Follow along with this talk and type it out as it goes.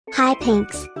Hi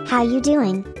Pinks, how you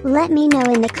doing? Let me know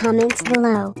in the comments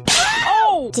below.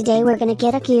 Today we're gonna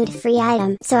get a cute free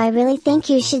item, so I really think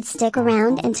you should stick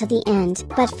around until the end.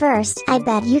 But first, I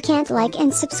bet you can't like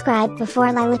and subscribe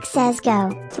before Lilac says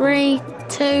go. 3,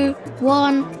 2,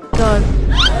 1, go.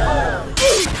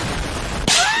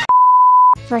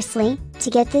 Firstly, to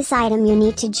get this item you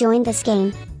need to join this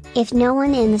game. If no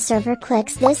one in the server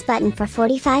clicks this button for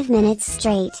 45 minutes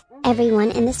straight,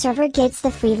 everyone in the server gets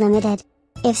the free limited.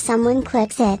 If someone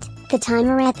clicks it, the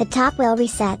timer at the top will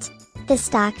reset. The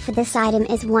stock for this item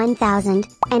is 1,000,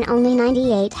 and only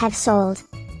 98 have sold.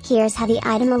 Here's how the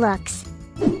item looks.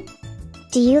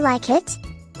 Do you like it?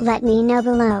 Let me know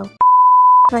below.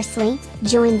 Firstly,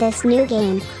 join this new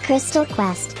game, Crystal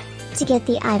Quest. To get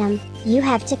the item, you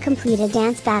have to complete a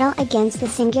dance battle against the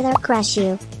Singular Crush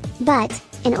You. But,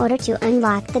 in order to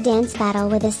unlock the dance battle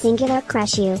with a Singular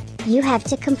Crush You, you have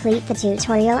to complete the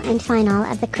tutorial and find all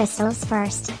of the crystals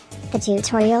first. The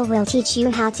tutorial will teach you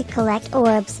how to collect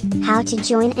orbs, how to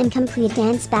join and complete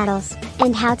dance battles,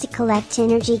 and how to collect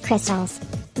energy crystals.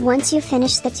 Once you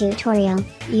finish the tutorial,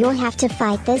 you'll have to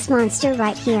fight this monster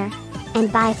right here.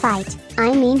 And by fight,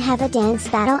 I mean have a dance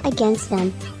battle against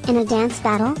them. In a dance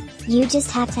battle, you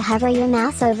just have to hover your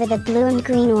mouse over the blue and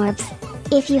green orbs.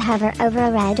 If you hover over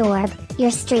a red orb,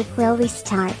 your streak will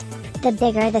restart. The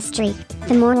bigger the streak,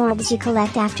 the more orbs you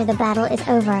collect after the battle is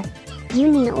over. You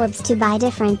need orbs to buy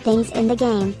different things in the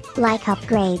game, like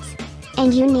upgrades.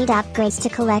 And you need upgrades to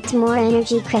collect more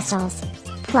energy crystals.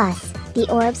 Plus, the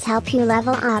orbs help you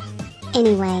level up.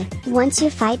 Anyway, once you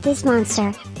fight this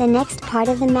monster, the next part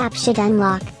of the map should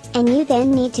unlock, and you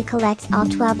then need to collect all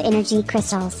 12 energy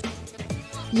crystals.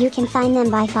 You can find them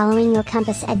by following your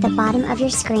compass at the bottom of your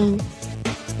screen.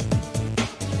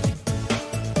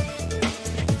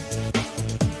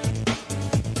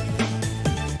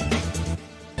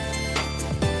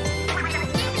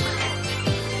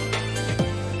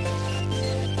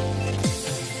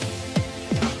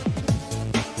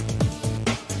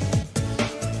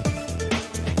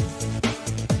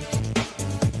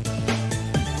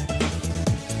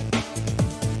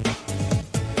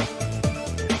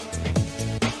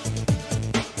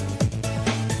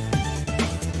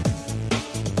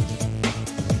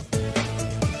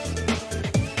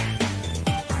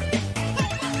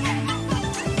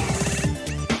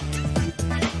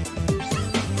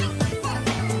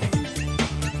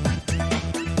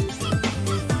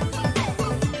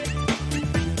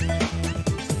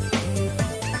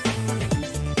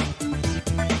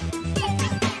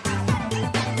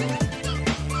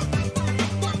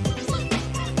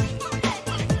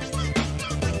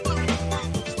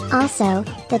 Also,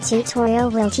 the tutorial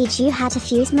will teach you how to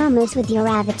fuse momos with your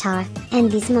avatar, and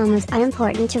these momos are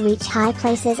important to reach high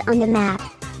places on the map.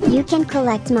 You can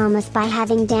collect momos by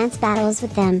having dance battles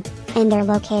with them, and they're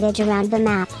located around the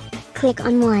map. Click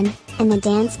on one, and the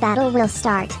dance battle will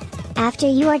start. After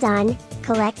you are done,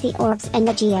 collect the orbs and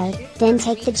the geode, then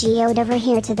take the geode over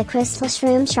here to the Crystal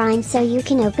Shroom Shrine so you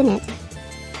can open it.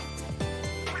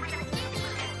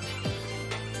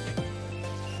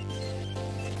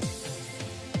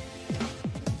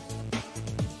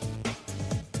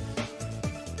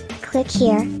 Click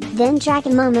here, then drag a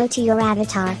Momo to your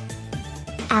avatar.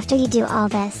 After you do all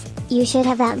this, you should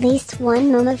have at least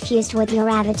one Momo fused with your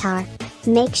avatar.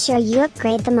 Make sure you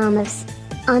upgrade the Momos.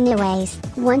 Anyways,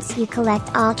 once you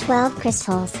collect all 12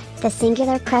 crystals, the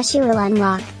Singular Crush You will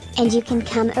unlock, and you can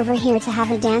come over here to have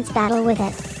a dance battle with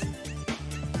it.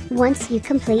 Once you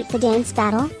complete the dance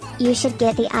battle, you should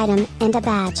get the item and a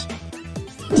badge.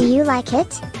 Do you like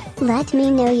it? Let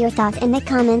me know your thoughts in the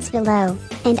comments below,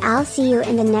 and I'll see you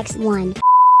in the next one.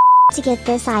 To get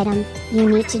this item, you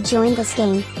need to join this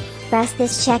game. Press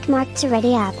this check mark to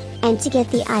ready up, and to get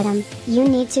the item, you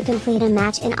need to complete a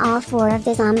match in all 4 of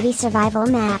the zombie survival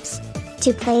maps.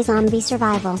 To play zombie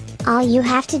survival, all you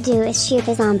have to do is shoot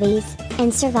the zombies,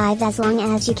 and survive as long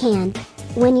as you can.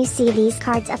 When you see these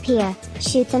cards appear,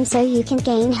 shoot them so you can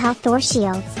gain health or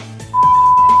shields.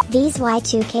 These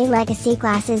Y2K Legacy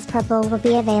Glasses Purple will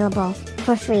be available,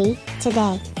 for free,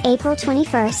 today, April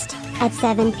 21st, at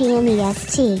 7 PM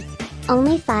EST.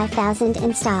 Only 5,000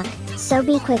 in stock, so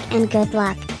be quick and good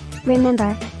luck.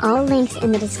 Remember, all links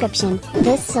in the description.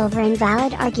 This silver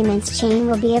invalid arguments chain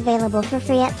will be available for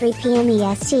free at 3 PM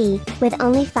EST, with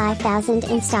only 5,000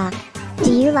 in stock.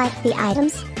 Do you like the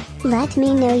items? Let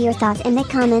me know your thoughts in the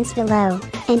comments below,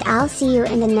 and I'll see you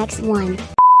in the next one.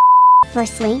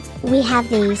 Firstly, we have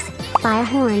these, fire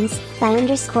horns, by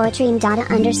 _dream_Kyle_.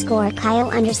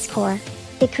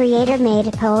 The creator made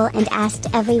a poll and asked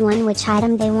everyone which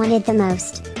item they wanted the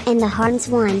most, and the horns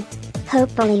won.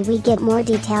 Hopefully we get more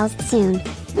details soon.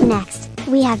 Next,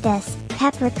 we have this,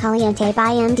 Pepper Caliente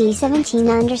by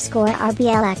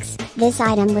MD17_RBLX. This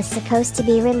item was supposed to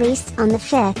be released on the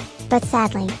 5th, but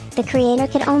sadly, the creator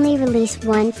could only release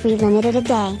one free limited a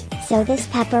day, so this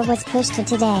pepper was pushed to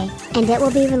today, and it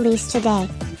will be released today,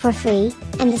 for free,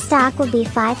 and the stock will be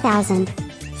 5,000.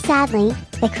 Sadly,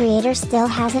 the creator still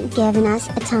hasn't given us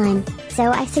a time,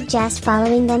 so I suggest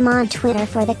following them on Twitter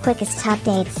for the quickest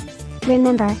updates.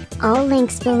 Remember, all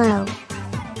links below.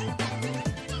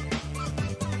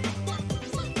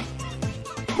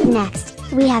 Next,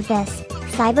 we have this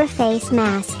Cyber Face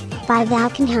Mask by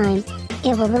Valkenheim.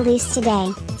 It will release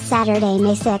today, Saturday,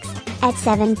 May 6th, at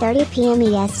 7:30 PM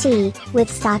EST,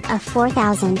 with stock of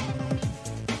 4,000.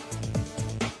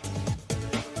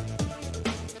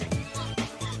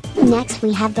 Next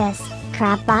we have this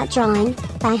Crabbot Drawing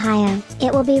by Hyo.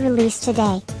 It will be released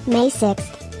today, May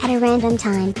 6th, at a random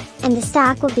time, and the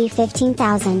stock will be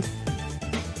 15,000.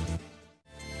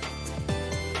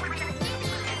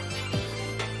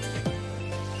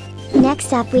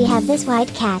 Next up we have this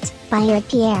White Cat by Eric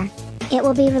Pierre. It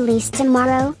will be released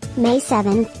tomorrow, May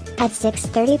 7th, at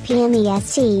 6:30 PM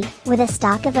EST, with a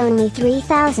stock of only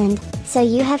 3,000, so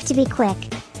you have to be quick.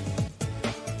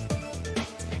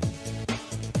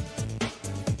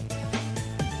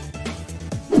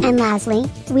 And lastly,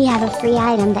 we have a free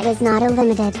item that is not a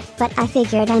limited, but I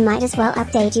figured I might as well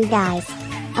update you guys.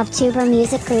 Tuber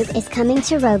Music Group is coming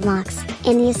to Roblox,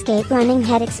 in the Escape Running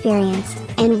Head experience,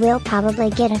 and we'll probably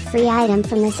get a free item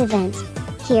from this event.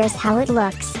 Here's how it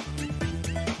looks.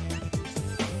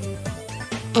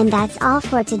 And that's all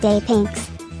for today, Pinks.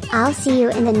 I'll see you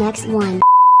in the next one.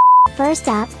 First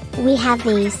up, we have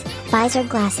these visor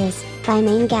glasses by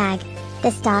Main Gag.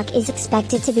 The stock is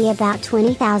expected to be about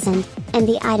 20,000, and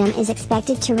the item is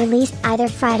expected to release either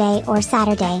Friday or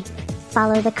Saturday.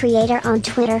 Follow the creator on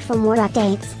Twitter for more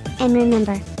updates, and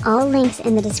remember, all links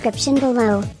in the description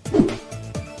below.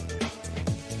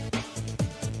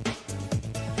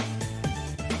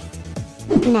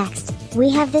 Next, we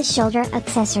have this shoulder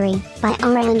accessory by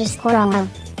R__O.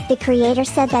 The creator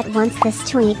said that once this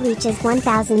tweet reaches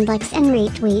 1,000 likes and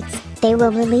retweets, they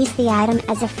will release the item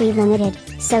as a free limited,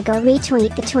 so go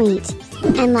retweet the tweet.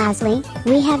 And lastly,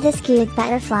 we have this cute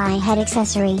butterfly head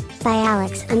accessory by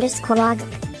Alex_Og.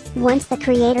 Once the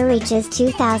creator reaches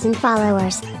 2,000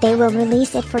 followers, they will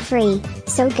release it for free,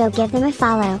 so go give them a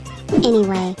follow.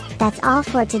 Anyway, that's all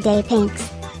for today, Pinks.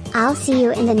 I'll see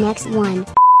you in the next one.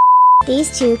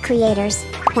 These two creators,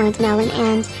 Point Melon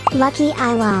and Lucky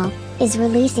Eyelol, is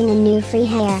releasing a new free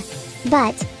hair.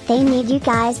 But, they need you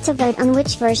guys to vote on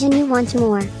which version you want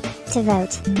more. To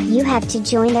vote, you have to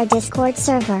join their Discord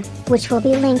server, which will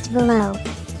be linked below.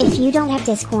 If you don't have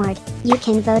Discord, you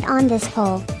can vote on this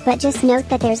poll, but just note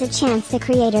that there's a chance the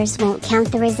creators won't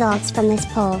count the results from this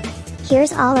poll.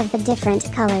 Here's all of the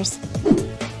different colors.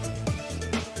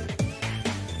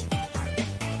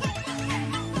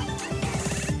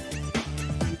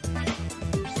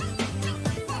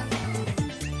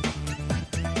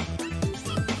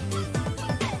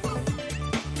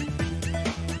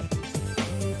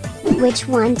 Which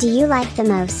one do you like the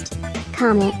most?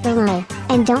 Comment below,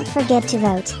 and don't forget to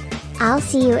vote. I'll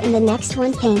see you in the next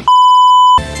one, Pink.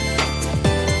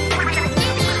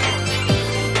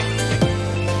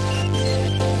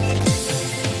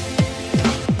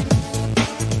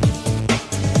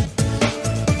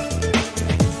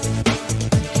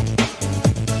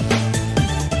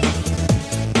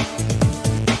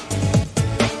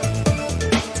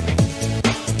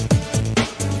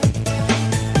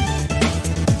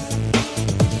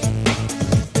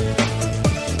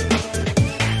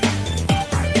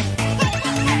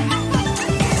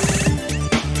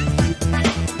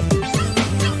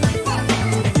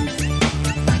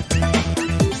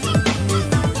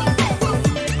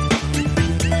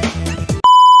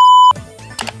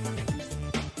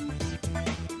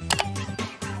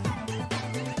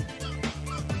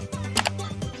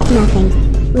 Nothing.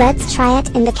 Let's try it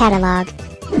in the catalog.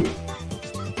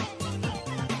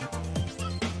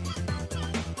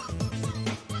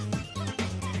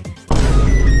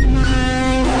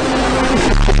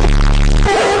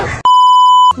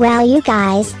 Well, you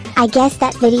guys, I guess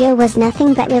that video was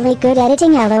nothing but really good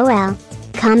editing, LOL.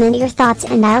 Comment your thoughts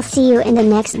and I'll see you in the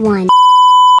next one.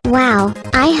 Wow,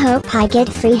 I hope I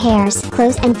get free hairs,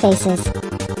 clothes and faces.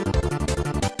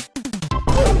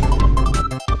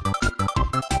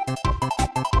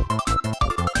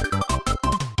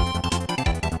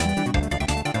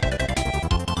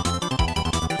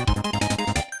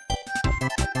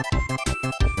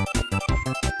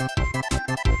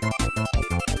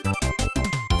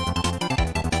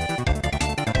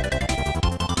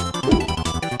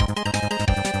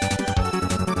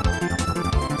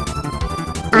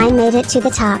 I made it to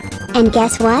the top, and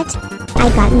guess what? I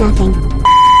got nothing.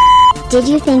 Did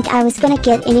you think I was gonna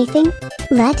get anything?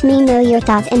 Let me know your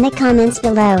thoughts in the comments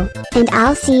below, and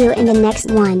I'll see you in the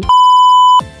next one.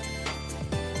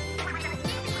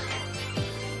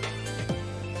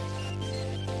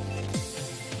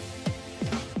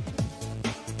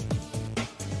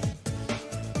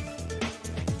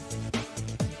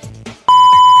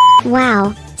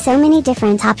 Wow, so many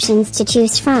different options to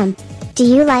choose from. Do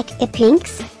you like it,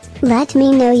 Pinks? Let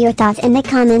me know your thoughts in the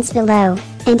comments below,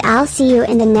 and I'll see you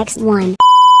in the next one.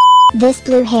 This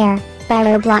Blue Hair, by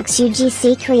Roblox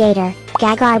UGC creator,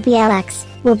 ROBLX,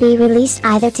 will be released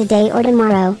either today or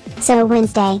tomorrow, so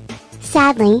Wednesday.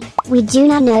 Sadly, we do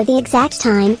not know the exact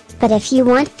time, but if you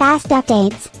want fast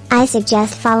updates, I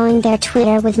suggest following their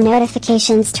Twitter with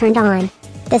notifications turned on.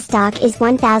 The stock is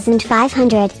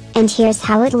 1,500, and here's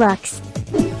how it looks.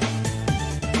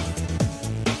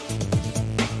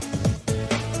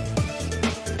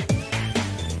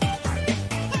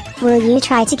 Will you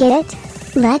try to get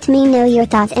it? Let me know your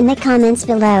thoughts in the comments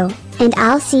below, and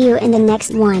I'll see you in the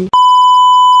next one.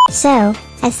 So,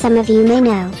 as some of you may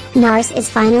know, NARS is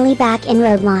finally back in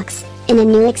Roblox, in a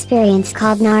new experience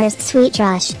called NARS Sweet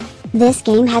Rush. This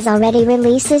game has already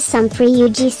releases some free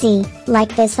UGC,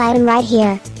 like this item right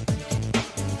here.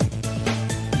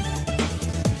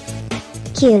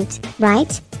 Cute,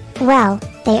 right? Well,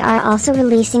 they are also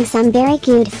releasing some very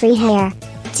cute free hair.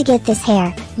 To get this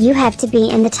hair, you have to be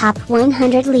in the top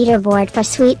 100 leaderboard for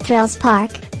Sweet Thrills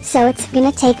Park, so it's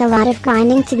gonna take a lot of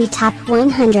grinding to be top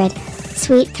 100.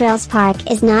 Sweet Thrills Park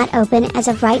is not open as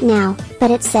of right now,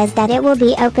 but it says that it will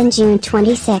be open June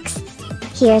 26th.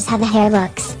 Here's how the hair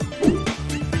looks.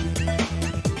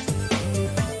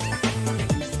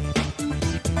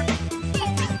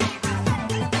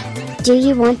 Do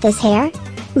you want this hair?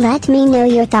 Let me know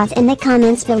your thoughts in the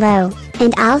comments below,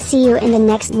 and I'll see you in the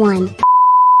next one.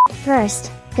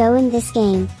 First, go in this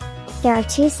game. There are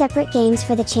two separate games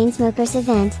for the Chainsmokers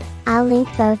event, I'll link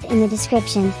both in the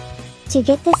description. To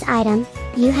get this item,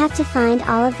 you have to find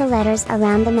all of the letters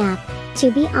around the map.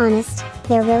 To be honest,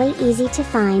 they're really easy to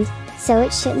find, so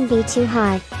it shouldn't be too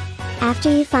hard. After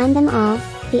you find them all,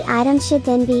 the item should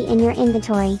then be in your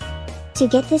inventory. To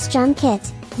get this drum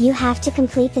kit, you have to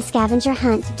complete the scavenger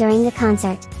hunt during the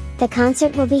concert. The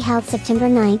concert will be held September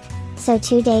 9th, so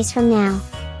 2 days from now.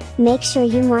 Make sure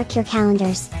you mark your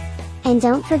calendars. And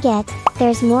don't forget,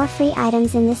 there's more free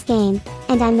items in this game,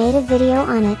 and I made a video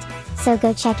on it, so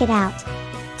go check it out.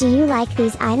 Do you like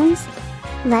these items?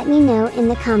 Let me know in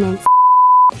the comments.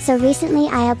 So recently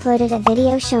I uploaded a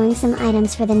video showing some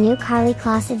items for the new Carly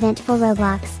Kloss event for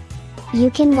Roblox. You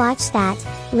can watch that,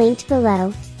 linked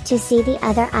below, to see the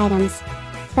other items.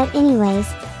 But anyways,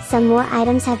 some more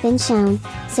items have been shown,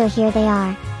 so here they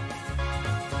are.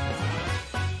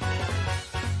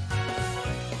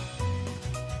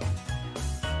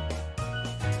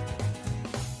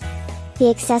 The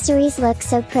accessories look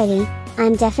so pretty,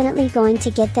 I'm definitely going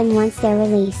to get them once they're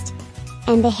released.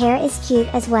 And the hair is cute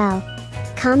as well.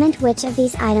 Comment which of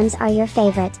these items are your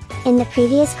favorite. In the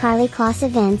previous Carly Kloss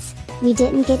events, we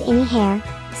didn't get any hair,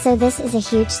 so this is a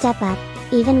huge step up,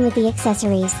 even with the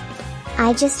accessories.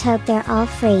 I just hope they're all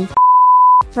free.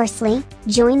 Firstly,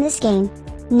 join this game.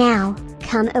 Now,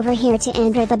 come over here to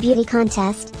enter the beauty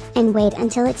contest, and wait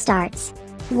until it starts.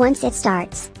 Once it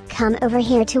starts, come over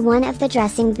here to one of the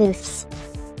dressing booths.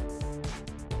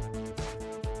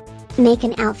 Make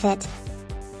an outfit.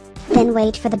 Then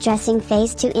wait for the dressing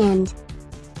phase to end.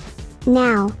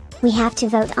 Now, we have to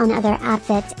vote on other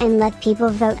outfits and let people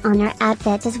vote on our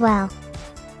outfit as well.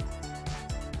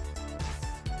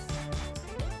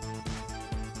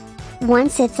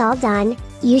 Once it's all done,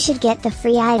 you should get the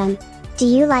free item. Do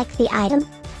you like the item?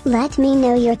 Let me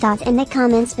know your thoughts in the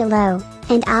comments below,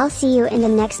 and I'll see you in the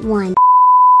next one.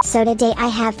 So today I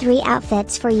have 3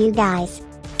 outfits for you guys.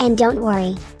 And don't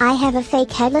worry, I have a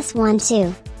fake headless one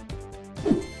too.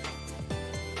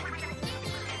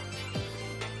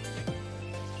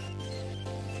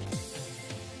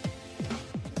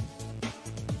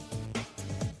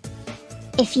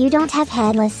 If you don't have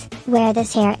headless, wear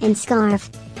this hair and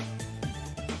scarf.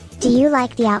 Do you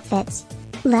like the outfits?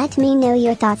 Let me know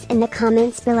your thoughts in the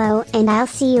comments below, and I'll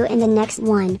see you in the next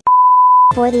one.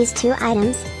 For these 2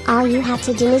 items, all you have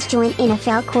to do is join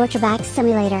NFL Quarterback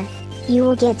Simulator. You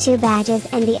will get 2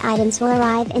 badges and the items will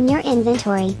arrive in your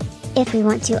inventory. If we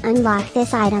want to unlock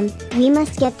this item, we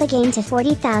must get the game to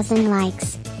 40,000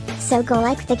 likes. So go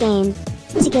like the game.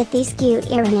 To get these cute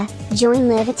earrings, join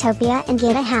Livetopia and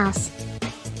get a house.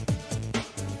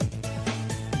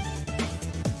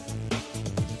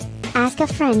 Ask a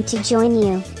friend to join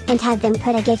you, and have them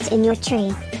put a gift in your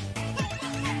tree.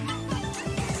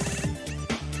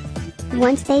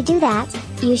 Once they do that,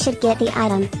 you should get the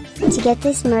item. To get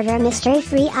this murder mystery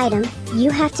free item, you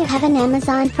have to have an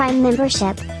Amazon Prime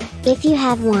membership. If you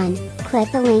have one,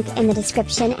 click the link in the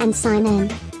description and sign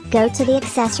in. Go to the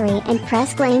accessory and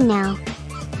press claim now.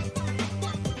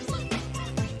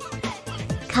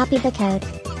 Copy the code.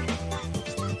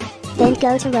 Then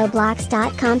go to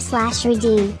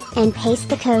roblox.com/redeem, and paste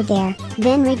the code there,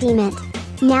 then redeem it.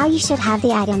 Now you should have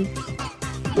the item.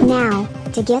 Now,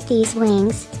 to get these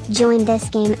wings, join this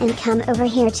game and come over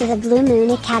here to the Blue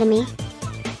Moon Academy.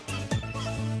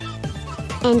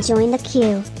 And join the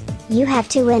queue. You have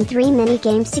to win 3 mini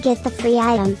games to get the free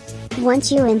item.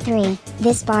 Once you win 3,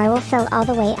 this bar will fill all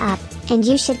the way up, and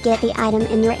you should get the item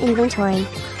in your inventory.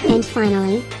 And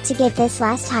finally, to get this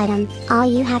last item, all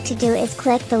you have to do is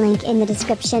click the link in the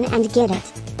description and get it.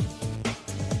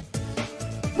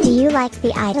 Do you like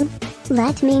the item?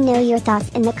 Let me know your thoughts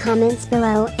in the comments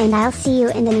below, and I'll see you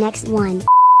in the next one.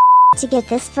 To get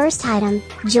this first item,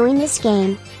 join this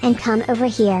game, and come over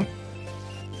here.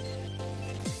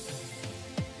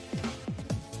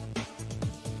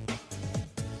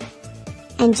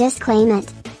 And just claim it.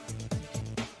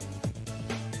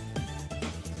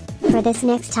 For this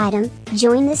next item,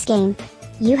 join this game.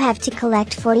 You have to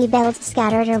collect 40 bells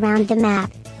scattered around the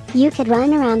map. You could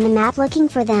run around the map looking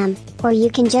for them, or you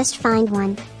can just find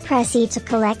one, press E to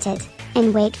collect it,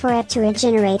 and wait for it to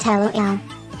regenerate LOL.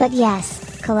 But yes,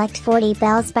 collect 40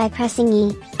 bells by pressing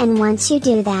E, and once you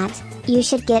do that, you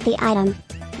should get the item.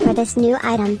 For this new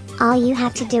item, all you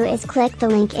have to do is click the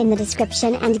link in the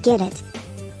description and get it.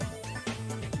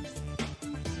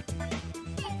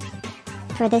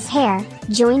 For this hair,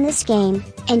 join this game,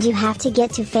 and you have to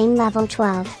get to fame level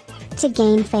 12. To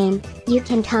gain fame, you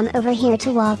can come over here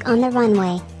to walk on the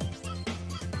runway.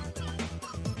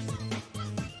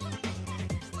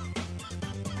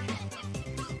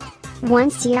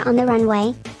 Once you're on the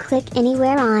runway, click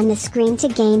anywhere on the screen to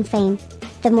gain fame.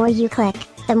 The more you click,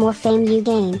 the more fame you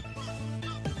gain.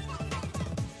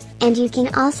 And you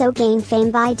can also gain fame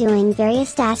by doing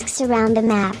various tasks around the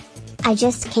map. I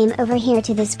just came over here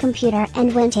to this computer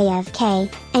and went AFK,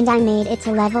 and I made it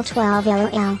to level 12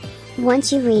 LOL.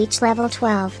 Once you reach level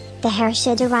 12, the hair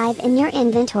should arrive in your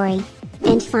inventory.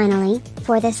 And finally,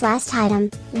 for this last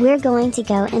item, we're going to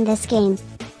go in this game.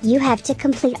 You have to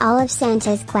complete all of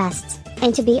Santa's quests,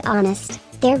 and to be honest,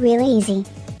 they're really easy.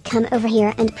 Come over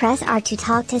here and press R to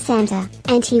talk to Santa,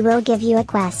 and he will give you a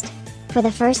quest. For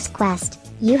the first quest,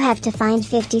 you have to find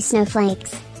 50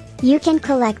 snowflakes. You can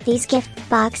collect these gift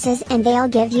boxes and they'll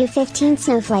give you 15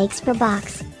 snowflakes per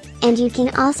box. And you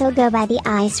can also go by the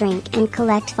ice rink and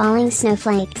collect falling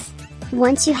snowflakes.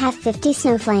 Once you have 50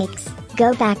 snowflakes,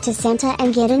 go back to Santa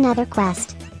and get another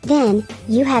quest. Then,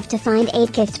 you have to find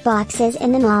 8 gift boxes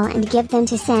in the mall and give them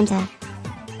to Santa.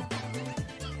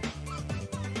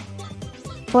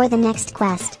 For the next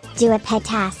quest, do a pet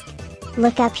task.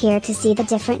 Look up here to see the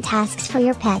different tasks for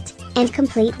your pet, and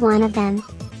complete one of them.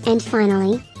 And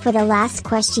finally, for the last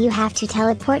quest you have to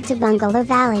teleport to Bungalow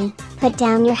Valley, put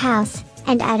down your house,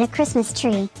 and add a Christmas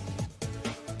tree.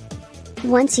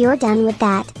 Once you're done with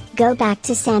that, go back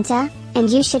to Santa, and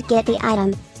you should get the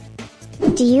item.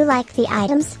 Do you like the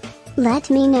items? Let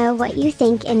me know what you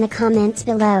think in the comments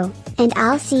below, and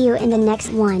I'll see you in the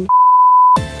next one.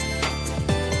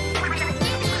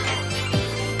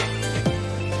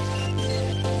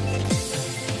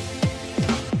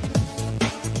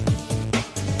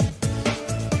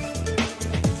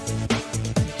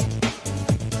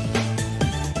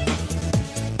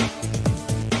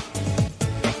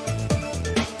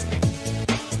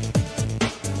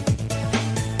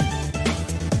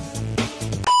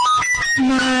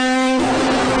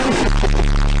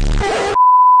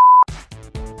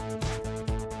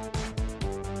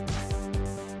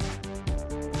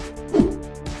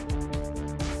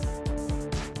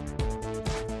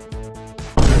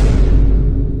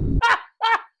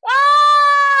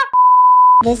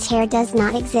 This hair does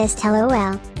not exist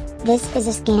LOL. This is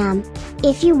a scam.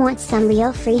 If you want some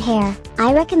real free hair,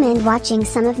 I recommend watching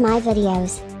some of my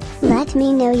videos. Let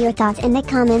me know your thoughts in the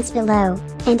comments below,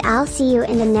 and I'll see you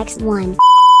in the next one.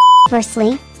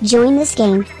 Firstly, join this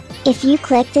game. If you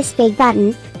click this big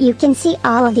button, you can see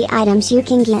all of the items you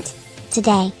can get.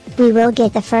 Today, we will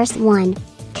get the first one.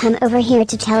 Come over here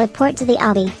to teleport to the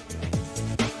obby.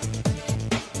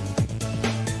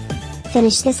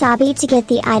 Finish this obby to get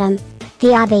the item.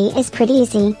 The obby is pretty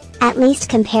easy, at least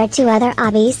compared to other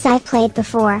obbies I've played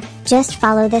before. Just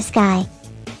follow this guy.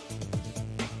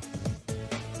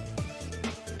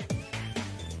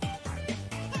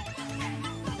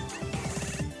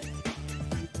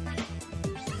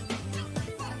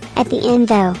 At the end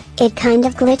though, it kind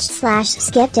of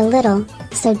glitched/skipped a little,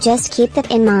 so just keep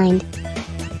that in mind.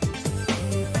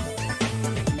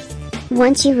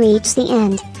 Once you reach the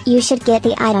end, you should get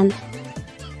the item.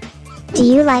 Do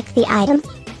you like the item?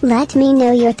 Let me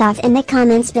know your thoughts in the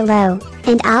comments below,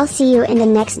 and I'll see you in the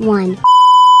next one.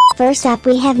 First up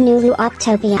we have new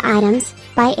Looptopia items,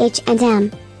 by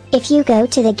H&M. If you go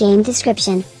to the game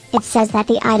description, it says that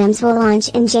the items will launch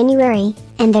in January,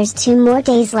 and there's 2 more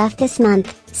days left this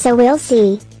month, so we'll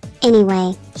see.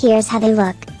 Anyway, here's how they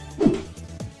look.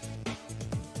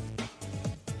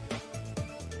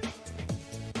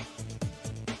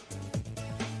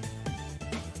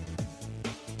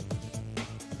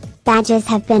 Badges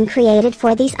have been created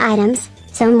for these items,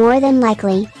 so more than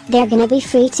likely, they're gonna be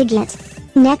free to get.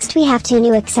 Next we have 2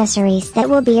 new accessories that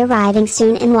will be arriving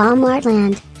soon in Walmart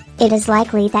land. It is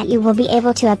likely that you will be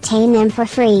able to obtain them for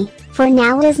free, for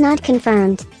now it is not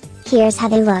confirmed. Here's how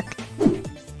they look.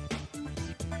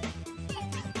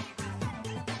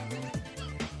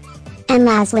 And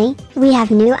lastly, we have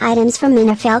new items from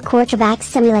NFL Quarterback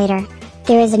Simulator.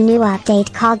 There is a new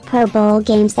update called Pro Bowl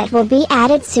games that will be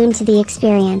added soon to the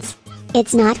experience.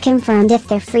 It's not confirmed if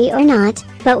they're free or not,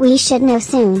 but we should know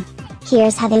soon.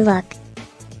 Here's how they look.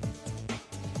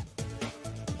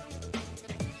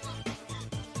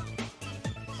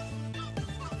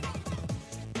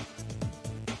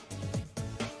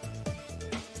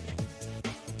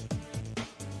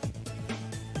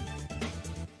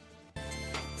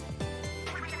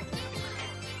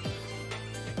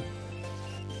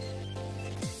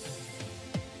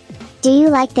 Do you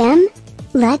like them?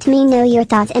 Let me know your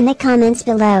thoughts in the comments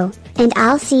below, and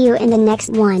I'll see you in the next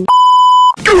one.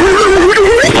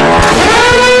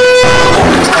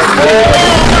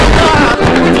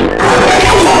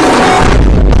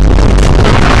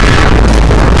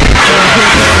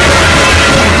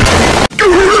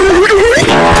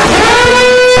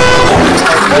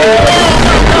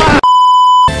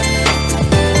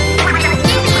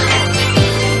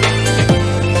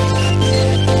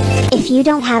 If you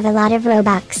don't have a lot of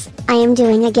Robux, I am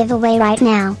doing a giveaway right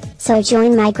now, so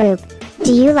join my group.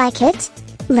 Do you like it?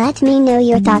 Let me know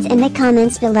your thoughts in the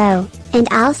comments below, and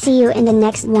I'll see you in the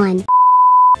next one.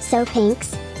 So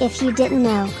Pinks, if you didn't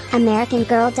know, American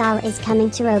Girl doll is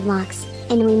coming to Roblox,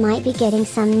 and we might be getting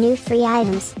some new free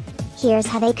items. Here's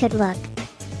how they could look.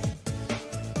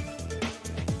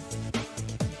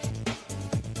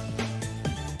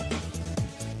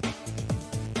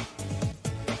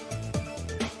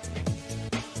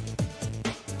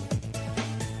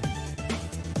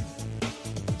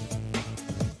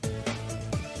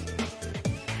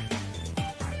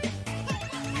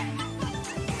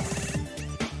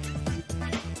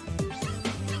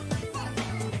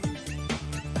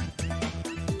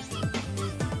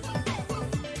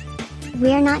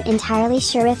 We're not entirely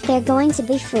sure if they're going to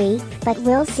be free, but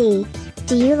we'll see.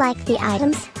 Do you like the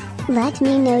items? Let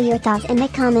me know your thoughts in the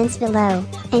comments below,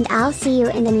 and I'll see you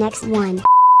in the next one.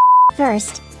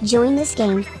 First, join this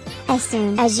game. As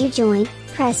soon as you join,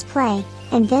 press play,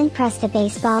 and then press the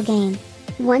baseball game.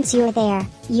 Once you're there,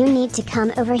 you need to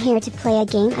come over here to play a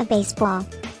game of baseball.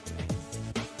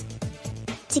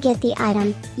 To get the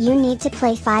item, you need to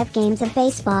play 5 games of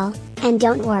baseball, and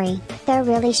don't worry, they're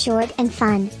really short and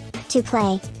fun. To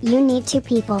play, you need 2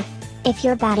 people. If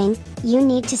you're batting, you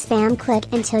need to spam click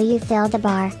until you fill the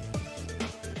bar.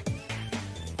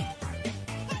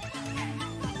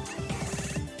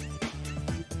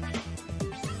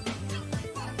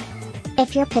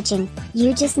 If you're pitching,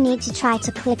 you just need to try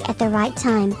to click at the right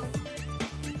time.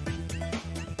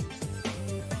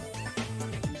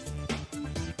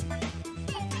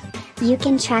 You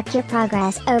can track your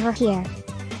progress over here.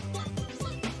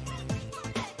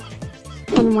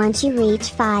 And once you reach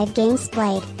 5 games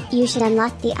played, you should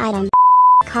unlock the item.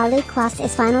 Karlie Kloss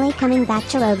is finally coming back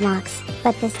to Roblox,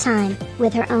 but this time,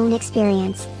 with her own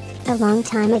experience. A long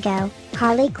time ago,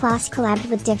 Karlie Kloss collabed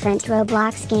with different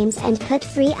Roblox games and put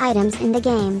free items in the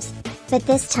games. But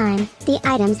this time, the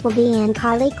items will be in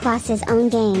Karlie Kloss's own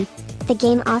game. The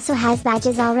game also has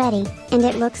badges already, and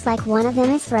it looks like one of them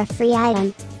is for a free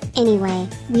item. Anyway,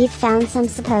 we've found some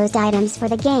supposed items for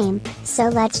the game, so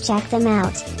let's check them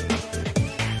out.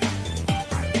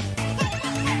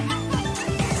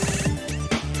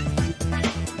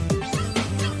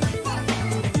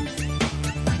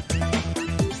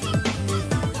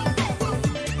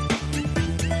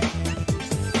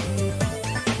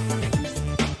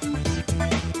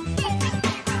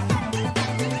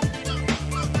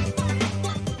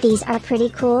 These are pretty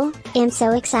cool, I'm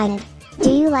so excited.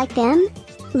 Do you like them?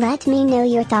 Let me know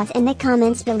your thoughts in the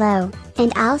comments below,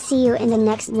 and I'll see you in the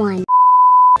next one.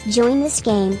 Join this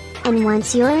game, And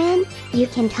once you're in, you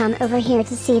can come over here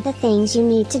to see the things you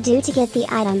need to do to get the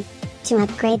item. To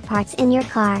upgrade parts in your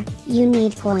car, you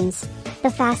need coins. The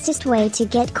fastest way to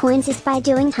get coins is by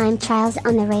doing time trials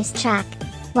on the racetrack.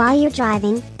 While you're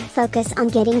driving, focus on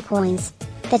getting coins.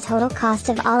 The total cost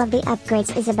of all of the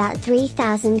upgrades is about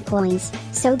 3,000 coins,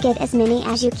 so get as many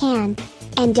as you can.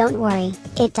 And don't worry,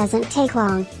 it doesn't take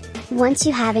long. Once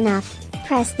you have enough,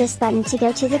 press this button to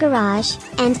go to the garage,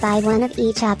 and buy one of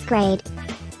each upgrade.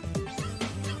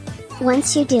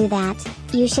 Once you do that,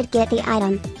 you should get the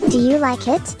item. Do you like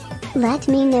it? Let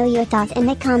me know your thoughts in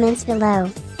the comments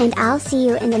below, and I'll see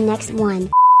you in the next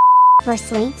one.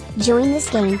 Firstly, join this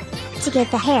game. To get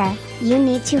the hair, you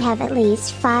need to have at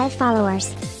least 5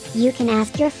 followers. You can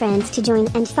ask your friends to join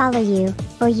and follow you,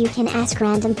 or you can ask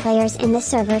random players in the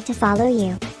server to follow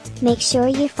you. Make sure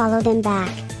you follow them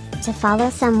back. To follow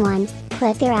someone,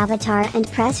 click their avatar and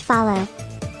press follow.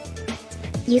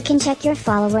 You can check your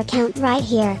follower count right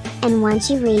here, and once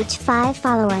you reach 5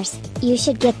 followers, you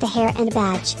should get the hair and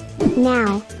badge.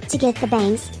 Now, to get the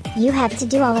bangs, you have to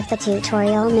do all of the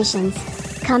tutorial missions.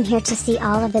 Come here to see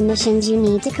all of the missions you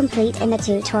need to complete in the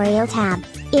tutorial tab.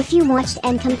 If you watched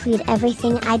and complete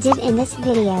everything I did in this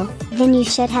video, then you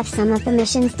should have some of the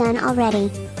missions done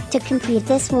already. To complete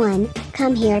this one,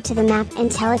 come here to the map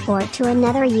and teleport to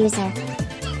another user.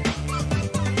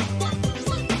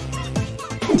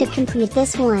 To complete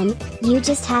this one, you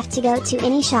just have to go to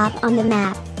any shop on the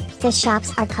map. The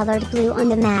shops are colored blue on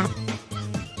the map.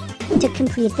 To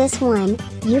complete this one,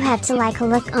 you have to like a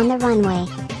look on the runway.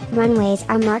 Runways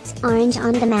are marked orange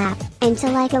on the map, and to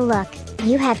like a look,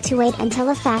 you have to wait until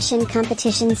a fashion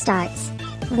competition starts.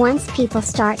 Once people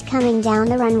start coming down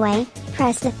the runway,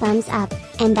 press the thumbs up,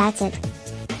 and that's it.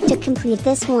 To complete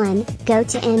this one, go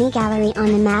to any gallery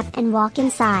on the map and walk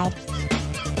inside.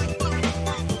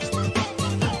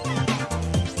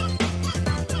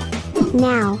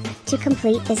 Now, to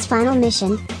complete this final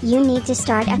mission, you need to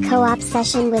start a co-op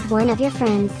session with one of your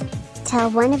friends. Tell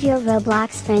one of your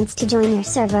Roblox friends to join your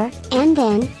server, and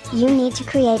then, you need to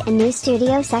create a new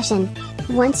studio session.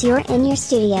 Once you're in your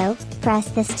studio, press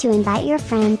this to invite your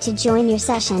friend to join your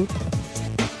session.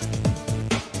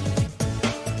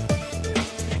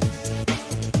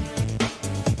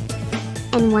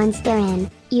 And once they're in,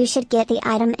 you should get the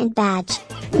item and badge.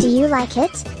 Do you like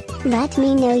it? Let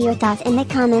me know your thoughts in the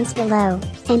comments below,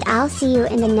 and I'll see you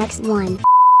in the next one.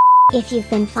 If you've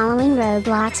been following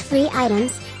Roblox free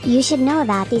items, you should know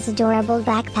about these adorable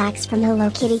backpacks from Hello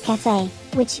Kitty Cafe,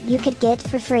 which you could get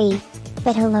for free.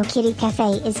 But Hello Kitty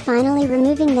Cafe is finally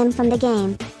removing them from the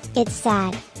game. It's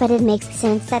sad, but it makes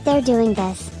sense that they're doing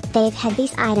this. They've had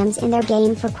these items in their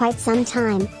game for quite some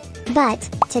time. But,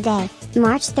 today,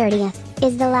 March 30th,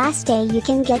 is the last day you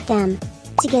can get them.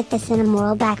 To get the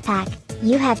Cinnamoroll backpack,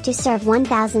 you have to serve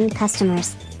 1,000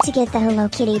 customers. To get the Hello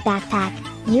Kitty backpack,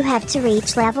 you have to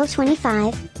reach level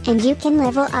 25, and you can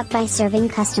level up by serving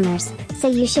customers, so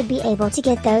you should be able to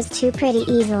get those two pretty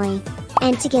easily.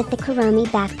 And to get the Kuromi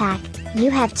backpack, you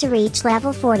have to reach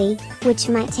level 40, which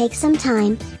might take some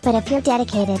time, but if you're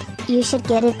dedicated, you should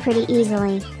get it pretty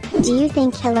easily. Do you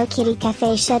think Hello Kitty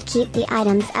Cafe should keep the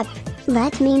items up?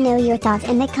 Let me know your thoughts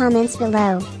in the comments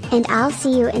below, and I'll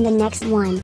see you in the next one.